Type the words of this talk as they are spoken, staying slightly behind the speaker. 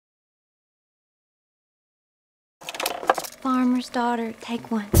farmer's daughter. Take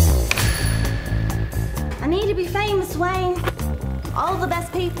one. I need to be famous, Wayne. All the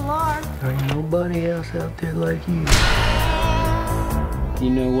best people are. There ain't nobody else out there like you. You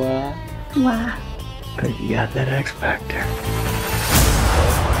know why? Why? 'Cause you got that X Factor.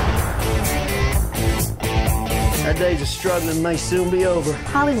 Our days of struggling may soon be over.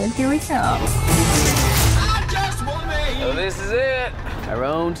 Hollywood, here we go. So this is it. Our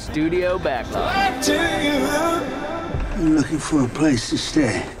own studio backlot. You looking for a place to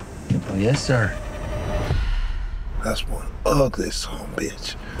stay? Oh, yes, sir. That's one ugly son of a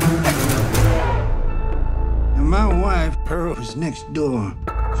bitch. And my wife, Pearl, is next door,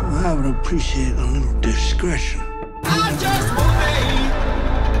 so I would appreciate a little discretion.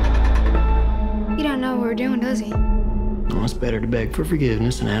 He don't know what we're doing, does he? Well, it's better to beg for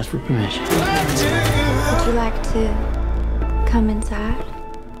forgiveness than ask for permission. Would you like to come inside?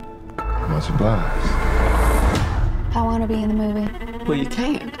 Much obliged. I want to be in the movie. Well, you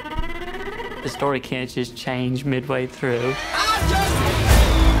can't. The story can't just change midway through.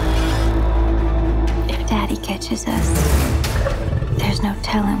 If Daddy catches us, there's no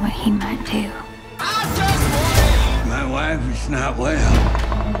telling what he might do. My wife is not well.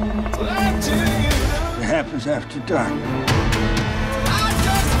 It happens after dark.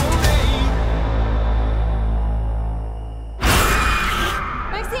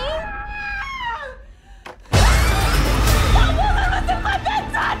 Maxine? That woman was in my bed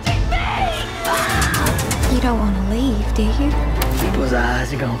touching me! You don't want to leave, do you? People's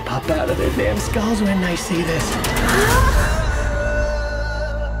eyes are gonna pop out of their damn skulls when they see this.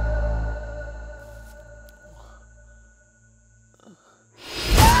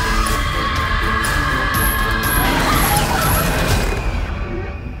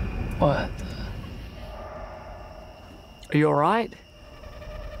 What? Are you all right?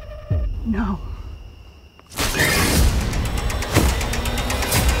 No.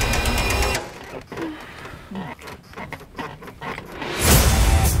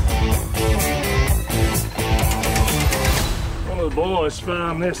 One of the boys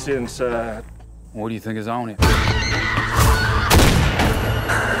found this inside. What do you think is on it?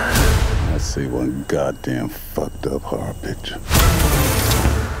 I see one goddamn fucked up horror picture.